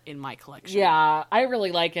 must-buys in my collection. Yeah, I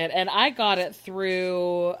really like it. And I got it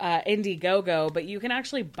through Indiegogo, but you can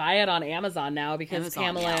actually buy it on Amazon now because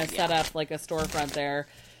Pamela has set up, a storefront there.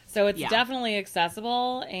 So it's definitely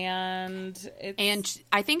accessible, and it's... And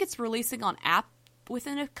I think it's releasing on app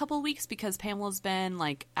within a couple of weeks because Pamela's been,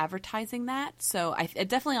 advertising that. So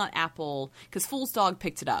definitely on Apple, because Fool's Dog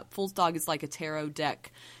picked it up. Fool's Dog is, a tarot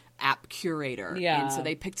deck app curator. Yeah. And so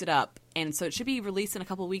they picked it up. And so it should be released in a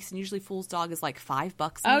couple of weeks. And usually Fool's Dog is $5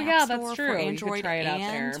 in the App Store that's true. For Android you could try it out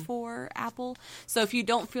and there. for Apple. So if you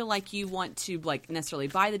don't feel like you want to necessarily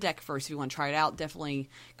buy the deck first, if you want to try it out, definitely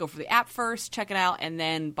go for the app first, check it out, and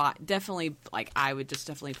then definitely I would just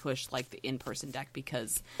definitely push the in-person deck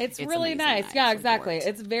because it's really nice. Yeah, exactly.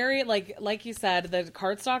 It's very like you said, the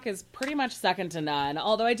cardstock is pretty much second to none.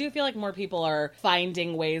 Although I do feel like more people are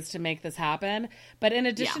finding ways to make this happen. But in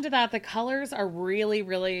addition to that, the colors are really,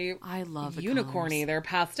 really I love the unicorny. Colors. They're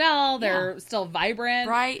pastel. They're still vibrant.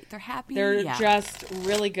 Right. They're happy. They're just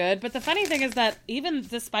really good. But the funny thing is that even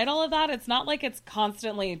despite all of that, it's not like it's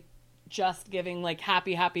constantly just giving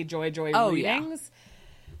happy, joy readings.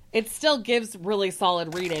 It still gives really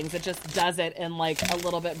solid readings. It just does it in like a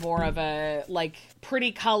little bit more of a like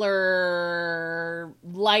pretty color,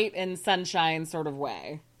 light and sunshine sort of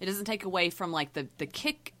way. It doesn't take away from like the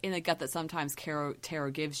kick in the gut that sometimes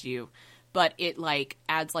tarot gives you, but it like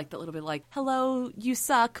adds like that little bit like, hello, you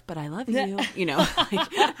suck, but I love you, you know.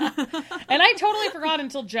 Like. And I totally forgot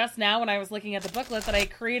until just now when I was looking at the booklet that I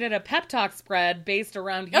created a pep talk spread based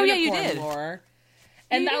around unicorn lore.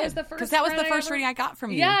 And that was the first, because that was the first reading I got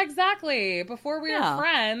from you. Yeah, exactly. Before we were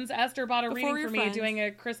friends, Esther bought a reading for me doing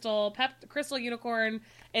a crystal unicorn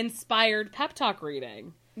inspired pep talk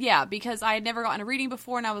reading. Yeah, because I had never gotten a reading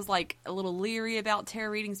before, and I was like a little leery about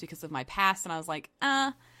tarot readings because of my past, and I was like,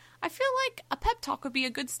 I feel like a pep talk would be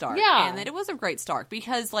a good start. Yeah. And that it was a great start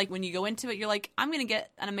because, like, when you go into it, you're like, I'm going to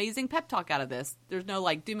get an amazing pep talk out of this. There's no,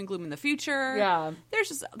 like, doom and gloom in the future. Yeah. There's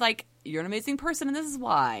just, like, you're an amazing person and this is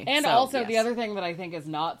why. And also, the other thing that I think is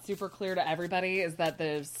not super clear to everybody is that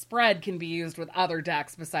the spread can be used with other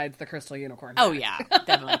decks besides the Crystal Unicorn deck. Oh, yeah.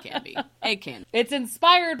 Definitely can be. It can. It's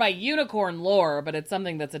inspired by unicorn lore, but it's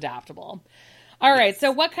something that's adaptable. All right, so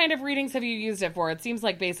what kind of readings have you used it for? It seems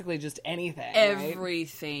like basically just anything,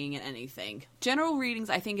 Everything and anything. General readings,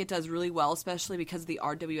 I think it does really well, especially because of the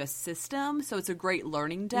RWS system. So it's a great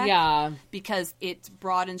learning deck. Yeah. Because it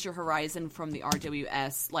broadens your horizon from the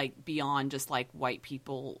RWS, like, beyond just, like, white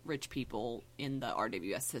people, rich people in the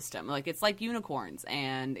RWS system. Like, it's like unicorns,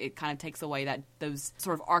 and it kind of takes away those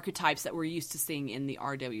sort of archetypes that we're used to seeing in the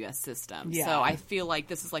RWS system. Yeah. So I feel like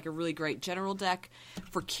this is, like, a really great general deck.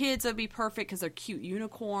 For kids, it would be perfect because they're cute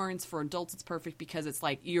unicorns. For adults, it's perfect because it's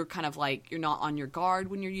like you're kind of like you're not on your guard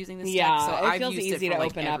when you're using this deck. So it feels easy to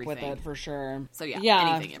like open everything. up with it for sure. So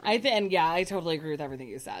anything. I totally agree with everything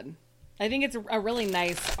you said. I think it's a really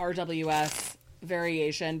nice RWS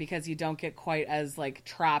variation because you don't get quite as like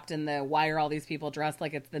trapped in the why are all these people dressed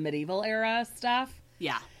like it's the medieval era stuff.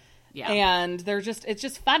 Yeah. Yeah. And it's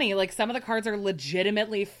just funny. Like some of the cards are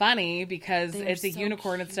legitimately funny because it's a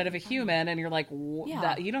unicorn instead of a human. And you're like,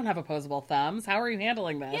 you don't have opposable thumbs. How are you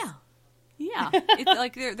handling this? Yeah. Yeah. It's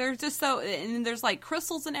like they're just so, and there's like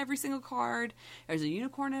crystals in every single card. There's a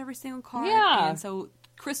unicorn in every single card. Yeah. And so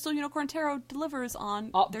Crystal Unicorn Tarot delivers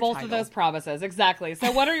on their both title. of those promises. Exactly.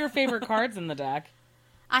 So what are your favorite cards in the deck?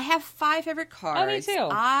 I have 5 favorite cards. Oh, me too.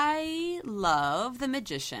 I love the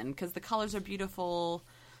Magician because the colors are beautiful.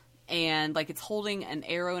 And, like, it's holding an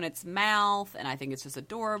arrow in its mouth, and I think it's just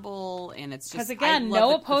adorable, and it's just... Because, again,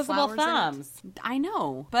 no opposable thumbs. I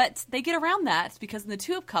know, but they get around that because in the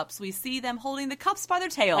Two of Cups, we see them holding the cups by their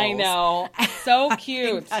tails. I know. So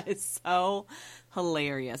cute. That is so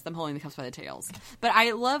hilarious, them holding the cups by their tails. But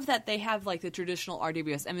I love that they have, like, the traditional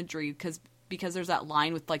RWS imagery because there's that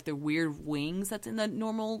line with, like, the weird wings that's in the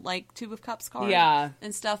normal, like, Two of Cups card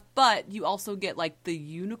and stuff. But you also get, like, the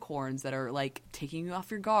unicorns that are, like, taking you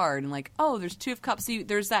off your guard. And, like, oh, there's Two of Cups. So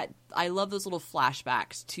there's that. I love those little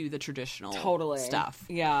flashbacks to the traditional stuff.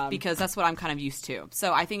 Yeah. Because that's what I'm kind of used to.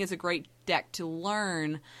 So I think it's a great deck to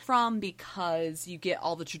learn from because you get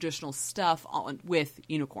all the traditional stuff with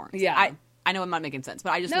unicorns. Yeah. I know I'm not making sense,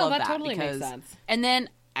 but I just love that. No, that totally makes sense. And then...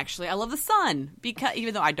 Actually, I love the sun because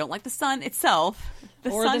even though I don't like the sun itself,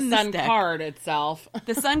 the sun card itself.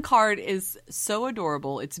 The sun card is so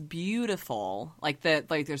adorable. It's beautiful. Like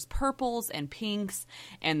there's purples and pinks,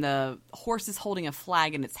 and the horse is holding a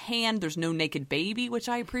flag in its hand. There's no naked baby, which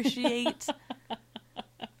I appreciate.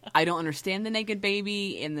 I don't understand the naked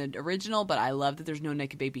baby in the original, but I love that there's no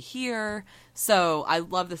naked baby here. So I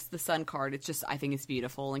love the sun card. It's just I think it's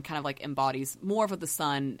beautiful and kind of like embodies more of what the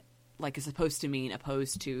sun like is supposed to mean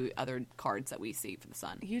opposed to other cards that we see for the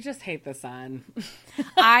sun. You just hate the sun.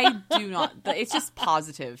 I do not. It's just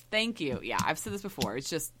positive. Thank you. Yeah, I've said this before. It's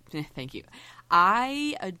just, thank you.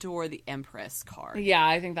 I adore the Empress card. Yeah,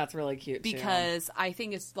 I think that's really cute because I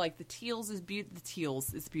think it's like the teal is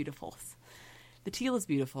beautiful. The teal is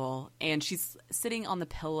beautiful, and she's sitting on the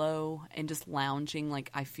pillow and just lounging like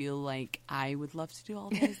I feel like I would love to do all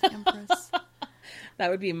day as the Empress. That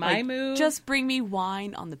would be my move. Just bring me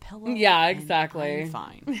wine on the pillow. Yeah, exactly. I'm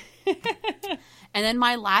fine. And then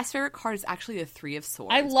my last favorite card is actually the Three of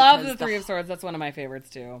Swords. I love the Three of Swords. That's one of my favorites,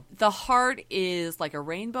 too. The heart is like a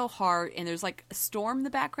rainbow heart, and there's like a storm in the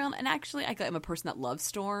background. And actually, I'm a person that loves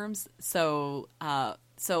storms. So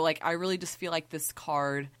like, I really just feel like this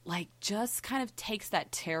card, like, just kind of takes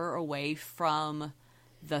that terror away from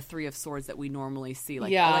the Three of Swords that we normally see.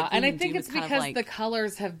 Like, and I think it's because the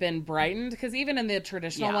colors have been brightened. Because even in the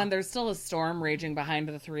traditional one, there's still a storm raging behind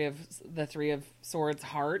the Three of Swords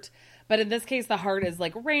heart. But in this case, the heart is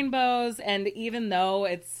like rainbows, and even though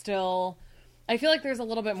it's still I feel like there's a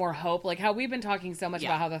little bit more hope. Like how we've been talking so much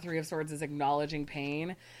about how the Three of Swords is acknowledging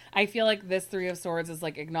pain. I feel like this Three of Swords is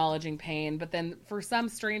like acknowledging pain, but then for some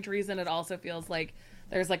strange reason, it also feels like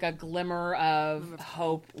there's like a glimmer of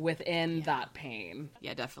hope within that pain.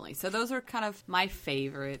 Yeah, definitely. So those are kind of my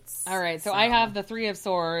favorites. All right. So I have the Three of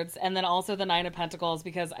Swords and then also the Nine of Pentacles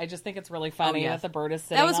because I just think it's really funny that the bird is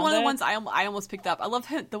sitting on That was one of the ones I almost picked up. I love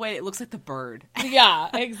the way it looks like the bird. Yeah,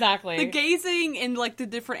 exactly. The gazing in like the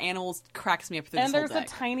different animals cracks me up through this whole deck. And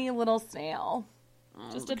there's a tiny little snail.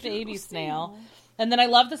 Just a baby snail. And then I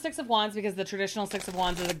love the Six of Wands because the traditional Six of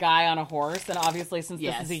Wands is a guy on a horse. And obviously, since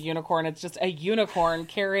this is a unicorn, it's just a unicorn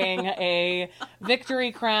carrying a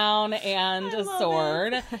victory crown and a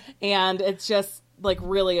sword. And it's just like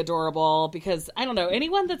really adorable because, I don't know,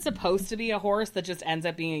 anyone that's supposed to be a horse that just ends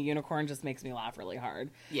up being a unicorn just makes me laugh really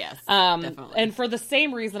hard. Yes, definitely. And for the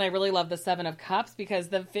same reason, I really love the Seven of Cups because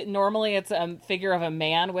normally it's a figure of a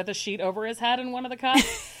man with a sheet over his head in one of the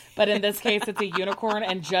cups. But in this case, it's a unicorn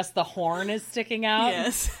and just the horn is sticking out.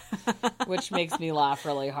 Yes. Which makes me laugh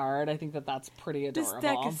really hard. I think that's pretty adorable. This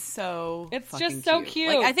deck is so It's just so cute.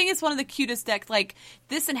 Like, I think it's one of the cutest decks. Like,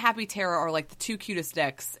 this and Happy Tarot are like the two cutest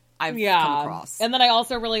decks I've come across. And then I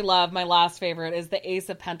also really love, my last favorite is the Ace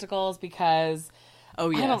of Pentacles because... Oh,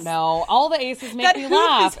 yes. I don't know. All the aces make me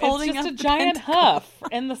laugh. It's just a giant hoof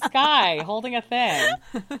in the sky holding a thing.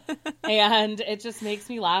 And it just makes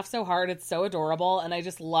me laugh so hard. It's so adorable. And I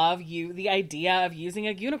just love the idea of using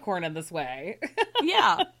a unicorn in this way.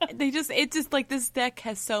 Yeah. It's just like this deck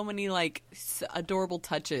has so many like adorable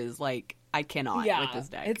touches. Like, I cannot with this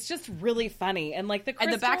deck. It's just really funny. And like the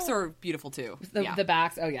crystal... And the backs are beautiful too. The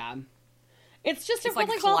backs, It's just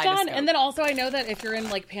really well done. And then also I know that if you're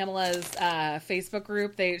in like Pamela's Facebook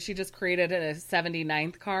group, she just created a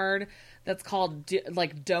 79th card that's called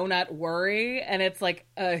Donut Worry. And it's like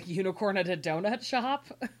a unicorn at a donut shop,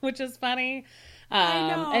 which is funny. I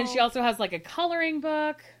know. And she also has like a coloring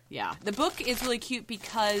book. Yeah. The book is really cute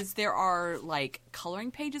because there are like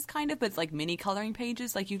coloring pages kind of, but it's like mini coloring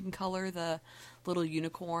pages. Like you can color the little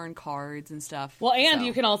unicorn cards and stuff. Well, and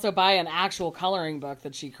you can also buy an actual coloring book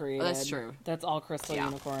that she created. Oh, that's true. That's all crystal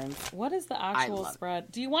unicorns. What is the actual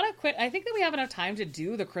spread? Do you want to quit? I think that we have enough time to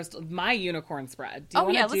do my unicorn spread. Do you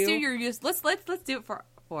let's do your let's do it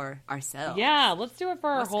for ourselves. Yeah, let's do it for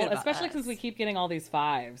our whole, especially since we keep getting all these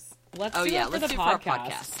fives. Let's do it for the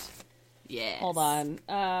podcast. Yeah. Hold on.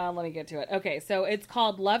 Let me get to it. Okay, so it's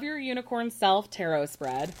called Love Your Unicorn Self Tarot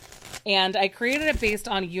Spread. And I created it based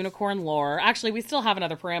on unicorn lore. Actually, we still have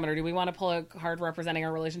another parameter. Do we want to pull a card representing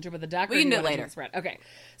our relationship with the deck? We can do it later. Spread? Okay.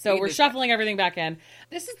 So we're shuffling everything back in.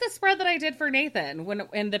 This is the spread that I did for Nathan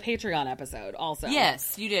in the Patreon episode also.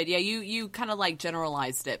 Yes, you did. Yeah, you kind of like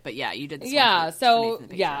generalized it, but yeah, you did. Yeah, so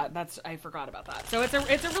yeah, I forgot about that. So it's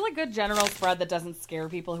a really good general spread that doesn't scare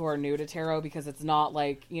people who are new to tarot because it's not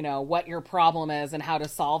like, what your problem is and how to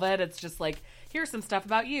solve it. It's just like, here's some stuff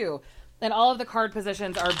about you. And all of the card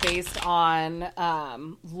positions are based on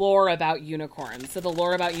lore about unicorns. So the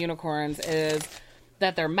lore about unicorns is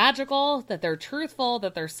that they're magical, that they're truthful,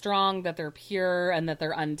 that they're strong, that they're pure, and that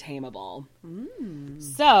they're untamable.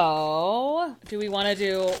 So, do we want to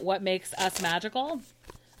do what makes us magical?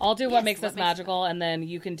 I'll do what makes us magical, and then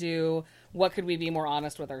you can do what could we be more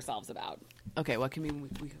honest with ourselves about. Okay, what can we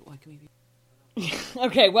be?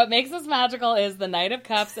 Okay, what makes us magical is the Knight of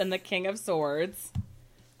Cups and the King of Swords.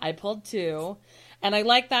 I pulled two. And I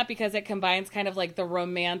like that because it combines kind of like the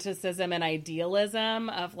romanticism and idealism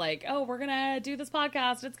of like, oh, we're going to do this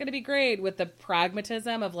podcast. It's going to be great, with the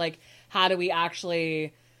pragmatism of like, how do we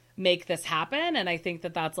actually make this happen? And I think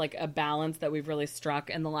that that's like a balance that we've really struck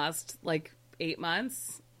in the last like 8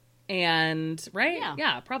 months. And right?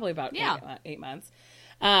 Yeah, probably about 8 months.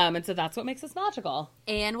 And so that's what makes us magical.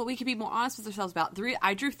 And what we can be more honest with ourselves about.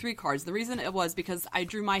 I drew 3 cards. The reason it was because I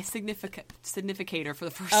drew my significator for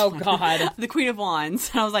the first one. Oh, God. The Queen of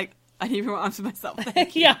Wands. And I was like, I need to be more honest with myself.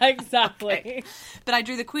 Yeah, exactly. Okay. But I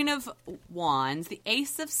drew the Queen of Wands, the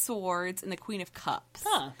Ace of Swords, and the Queen of Cups.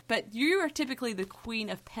 Huh. But you are typically the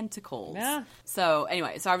Queen of Pentacles. Yeah. So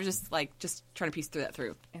anyway, I was just trying to piece that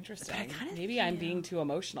through. Interesting. Maybe I'm being too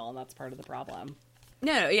emotional, and that's part of the problem.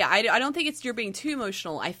 No, yeah, I don't think you're being too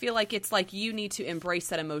emotional. I feel like it's like you need to embrace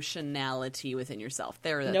that emotionality within yourself.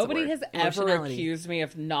 Nobody has ever accused me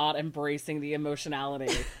of not embracing the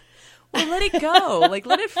emotionality. Well, let it go. Like,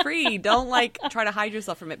 let it free. Don't, like, try to hide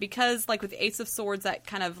yourself from it. Because, like, with the Ace of Swords, that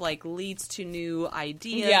kind of, like, leads to new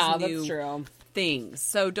ideas, that's true. Things.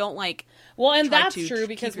 So don't, like... Well, and that's true,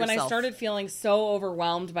 because when I started feeling so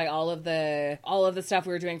overwhelmed by all of the stuff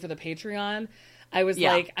we were doing for the Patreon... I was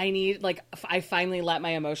like, I finally let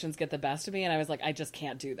my emotions get the best of me, and I was like, I just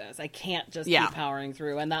can't do this. I can't just keep powering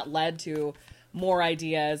through. And that led to more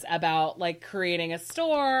ideas about like creating a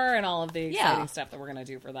store and all of the exciting stuff that we're going to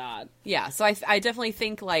do for that. Yeah. So I definitely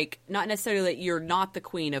think like not necessarily that you're not the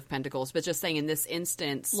Queen of Pentacles, but just saying in this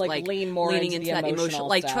instance, like leaning into that emotional,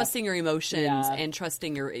 like trusting your emotions and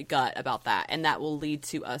trusting your gut about that. And that will lead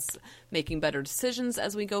to us making better decisions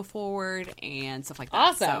as we go forward and stuff like that.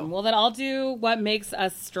 Awesome. So, well, then I'll do what makes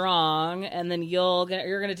us strong, and then you're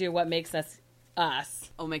going to do what makes us us.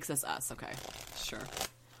 Oh, makes us us. Okay. Sure.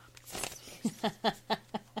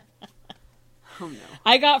 Oh no.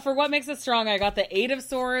 I got, for what makes us strong, I got the 8 of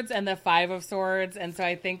Swords and the 5 of Swords, and so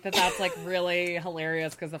I think that that's like really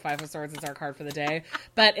hilarious because the 5 of Swords is our card for the day.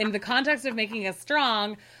 But in the context of making us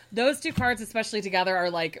strong, those 2 cards especially together are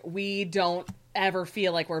like, we don't ever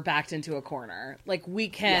feel like we're backed into a corner. Like we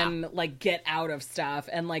can like get out of stuff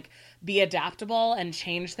and like be adaptable and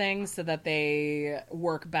change things so that they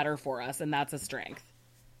work better for us, and that's a strength.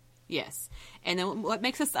 Yes. And then what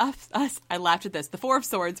makes us us, I laughed at this, the 4 of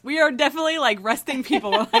Swords. We are definitely like resting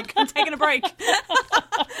people. We're like, I'm taking a break.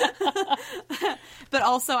 But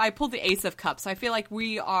also I pulled the Ace of Cups. So I feel like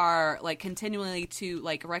we are like continually to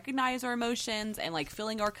like recognize our emotions and like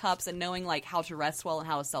filling our cups and knowing like how to rest well and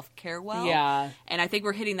how to self-care well. Yeah. And I think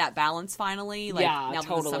we're hitting that balance finally. Like now that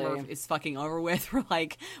the summer is fucking over with, we're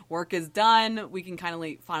like, work is done. We can kind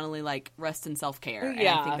of finally like rest in self-care. And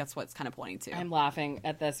I think that's what's kind of pointing to. I'm laughing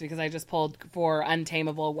at this because I just pulled for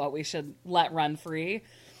Untamable what we should let run free.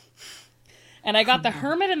 And I got the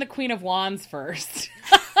Hermit and the Queen of Wands first.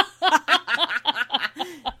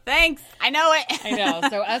 Thanks. I know it. I know.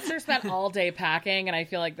 So Esther spent all day packing, and I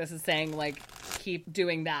feel like this is saying, like, keep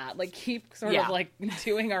doing that. Like, keep sort of, like,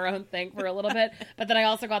 doing our own thing for a little bit. But then I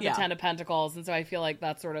also got the 10 of Pentacles, and so I feel like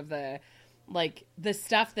that's sort of the, like, the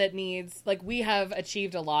stuff that needs, like, we have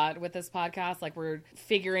achieved a lot with this podcast. Like, we're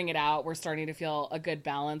figuring it out. We're starting to feel a good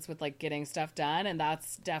balance with, like, getting stuff done, and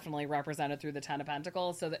that's definitely represented through the 10 of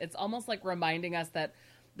Pentacles. So that it's almost like reminding us that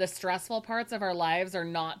the stressful parts of our lives are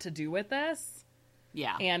not to do with this.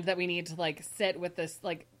 Yeah. And that we need to, like, sit with this,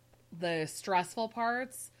 like, the stressful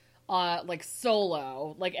parts, like,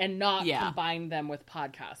 solo, like, and not combine them with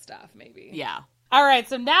podcast stuff, maybe. Yeah. All right,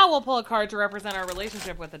 so now we'll pull a card to represent our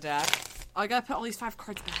relationship with the deck. I gotta put all these 5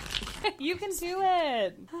 cards back. You can do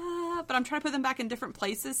it. But I'm trying to put them back in different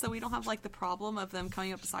places so we don't have, like, the problem of them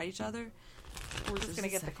coming up beside each other. We're just going to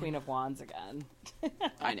get the Queen of Wands again.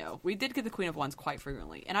 I know. We did get the Queen of Wands quite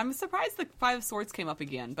frequently. And I'm surprised the 5 of Swords came up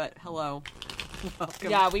again, but hello.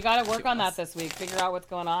 Yeah, we got to work on that this week. Figure out what's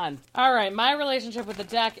going on. All right, my relationship with the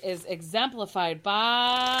deck is exemplified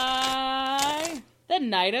by the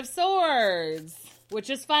Knight of Swords, which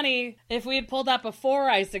is funny. If we had pulled that before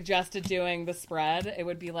I suggested doing the spread, it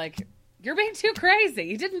would be like, you're being too crazy.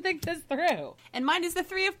 You didn't think this through. And mine is the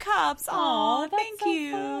 3 of Cups. Aw, thank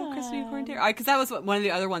you, Christine Corintero. Because that was one of the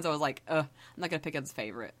other ones I was like, I'm not going to pick as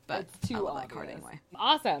favorite, but it's too I love obvious. that card anyway.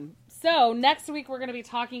 Awesome. So next week we're going to be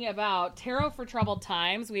talking about Tarot for Troubled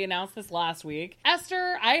Times. We announced this last week.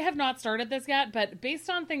 Esther, I have not started this yet, but based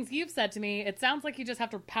on things you've said to me, it sounds like you just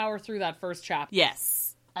have to power through that first chapter.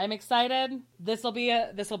 Yes. I'm excited. This will be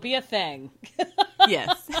a thing.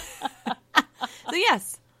 Yes. So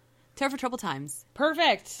yes. Tarot for Troubled Times.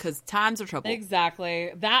 Perfect. Because times are troubled.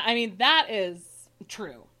 Exactly. That is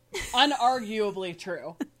true. Unarguably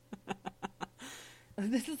true.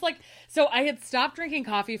 This is like, so I had stopped drinking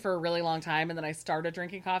coffee for a really long time, and then I started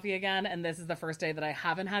drinking coffee again, and this is the first day that I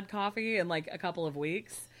haven't had coffee in like a couple of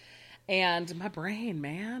weeks. And my brain,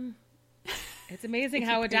 man. It's amazing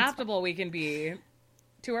how adaptable we can be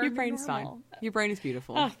to our Your brain is fine. Your brain is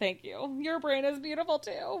beautiful. Oh, thank you. Your brain is beautiful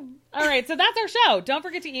too. All right, so that's our show. Don't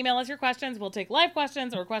forget to email us your questions. We'll take live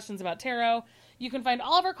questions or questions about tarot. You can find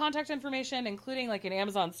all of our contact information, including like an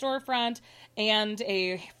Amazon storefront and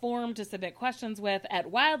a form to submit questions with at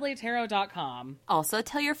wildlytarot.com. Also,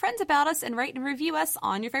 tell your friends about us and rate and review us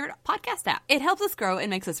on your favorite podcast app. It helps us grow and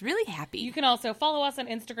makes us really happy. You can also follow us on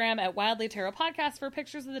Instagram at Wildly Tarot Podcast for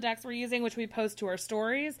pictures of the decks we're using, which we post to our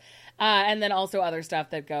stories, and then also other stuff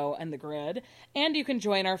that go in the grid. And you can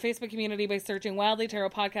join our Facebook community by searching Wildly Tarot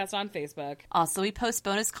Podcast on Facebook. Also, we post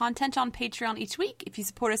bonus content on Patreon each week. If you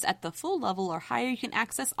support us at the full level or higher, you can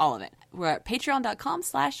access all of it. We're at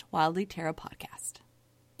patreon.com/wildlytarotpodcast.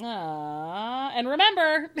 And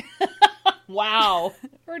remember, wow,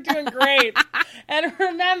 we're doing great. And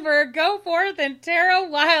remember, go forth and tarot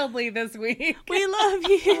wildly this week. We love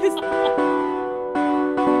you.